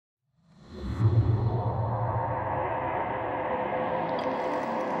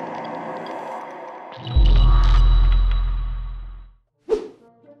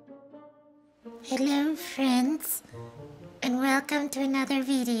Hello friends, and welcome to another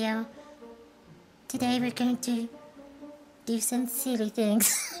video. Today we're going to do some silly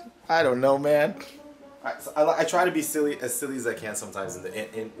things. I don't know, man. I try to be as silly as I can sometimes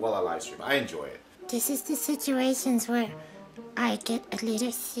while I live stream. I enjoy it. This is the situations where I get a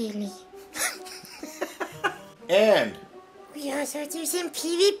little silly. And we also do some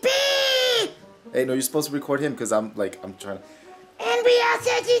PvP! Hey, no, you're supposed to record him because I'm trying to. And we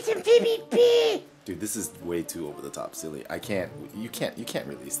also do some PvP! Dude, this is way too over the top silly. I can't. You can't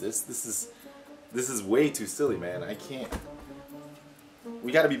release this. This is way too silly, man. I can't.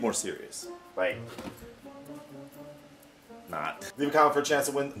 We got to be more serious. Like, not. Leave a comment for a chance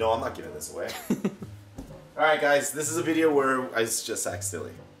to win. No, I'm not giving this away. All right, guys. This is a video where I just act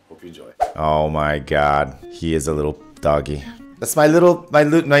silly. Hope you enjoy. Oh my God, he is a little doggy. That's my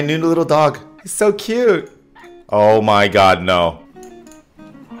new little dog. He's so cute. Oh my God, no.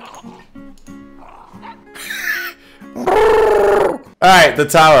 Alright, the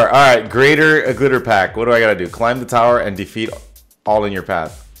tower. Alright, greater a glitter pack. What do I gotta do? Climb the tower and defeat all in your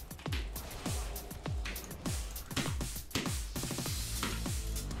path.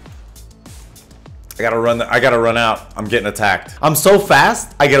 I gotta run out. I'm getting attacked. I'm so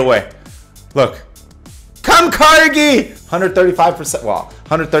fast, I get away. Look. Come, Cargie! 135%, well,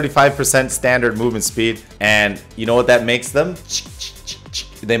 135% standard movement speed. And you know what that makes them?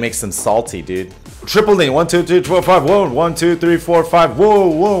 They make them salty, dude. Triple knee. 1, 2, 3, 4, 5. Whoa. 1, 2, 3, 4, 5. Whoa,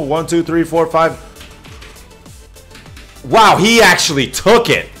 whoa. 1, 2, 3, 4, 5. Wow, he actually took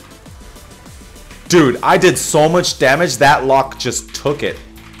it. Dude, I did so much damage. That lock just took it.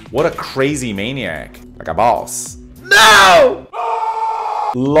 What a crazy maniac. Like a boss. No!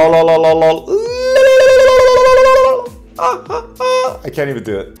 Lol, lol, lol, lol. I can't even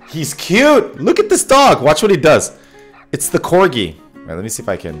do it. He's cute. Look at this dog. Watch what he does. It's the corgi. Right, let me see if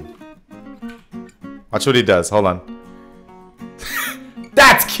I can. Watch what he does. Hold on.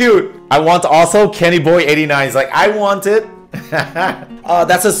 That's cute. I want also Kenny Boy 89. He's like, I want it.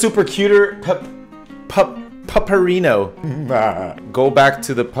 That's a super cuter pupperino. Go back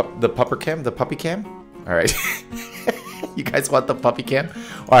to the puppy cam. All right. You guys want the puppy cam?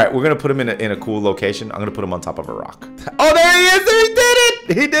 All right, we're gonna put him in a cool location. I'm gonna put him on top of a rock. Oh, there he is! There, he did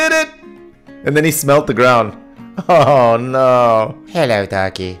it! He did it! And then he smelt the ground. Oh no! Hello,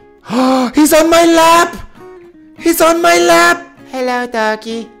 doggy. He's on my lap! He's on my lap! Hello,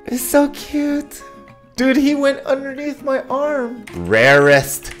 doggy. It's so cute. Dude, he went underneath my arm.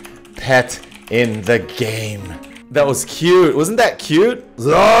 Rarest pet in the game. That was cute. Wasn't that cute?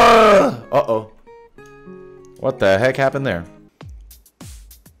 Uh-oh. What the heck happened there?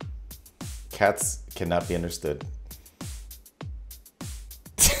 Cats cannot be understood.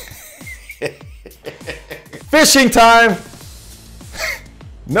 Fishing time!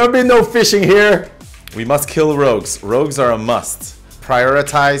 No fishing here. We must kill rogues. Rogues are a must.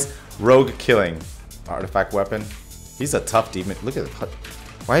 Prioritize rogue killing. Artifact weapon. He's a tough demon. Look at it.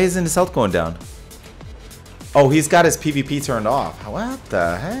 Why isn't his health going down? Oh, he's got his PvP turned off. What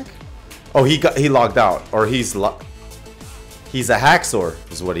the heck? Oh, he logged out, or he's a hacksaw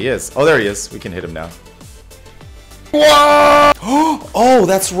is what he is. Oh, there he is. We can hit him now. Whoa! Oh,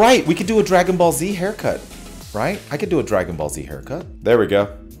 that's right. We could do a Dragon Ball Z haircut, right? I could do a Dragon Ball Z haircut. There we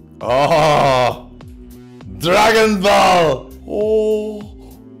go. Oh, Dragon Ball. Oh.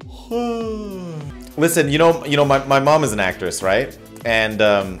 Listen, you know, my mom is an actress, right? And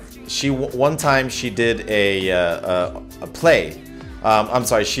one time she did a play. I'm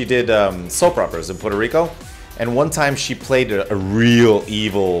sorry, she did soap operas in Puerto Rico, and one time she played a real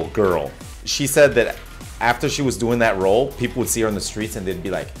evil girl. She said that after she was doing that role, people would see her on the streets and they'd be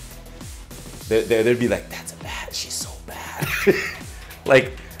like, that's bad, she's so bad.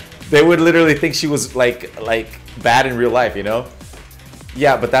 Like, they would literally think she was like bad in real life, you know?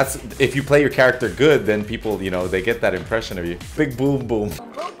 Yeah, but that's, if you play your character good, then people, you know, they get that impression of you. Big boom boom.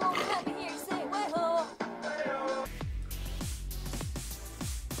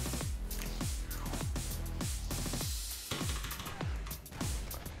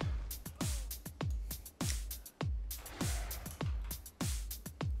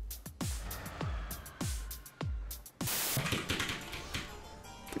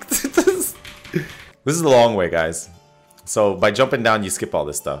 This is the long way, guys. So by jumping down, you skip all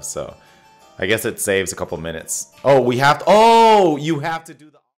this stuff. So I guess it saves a couple minutes. Oh, you have to do the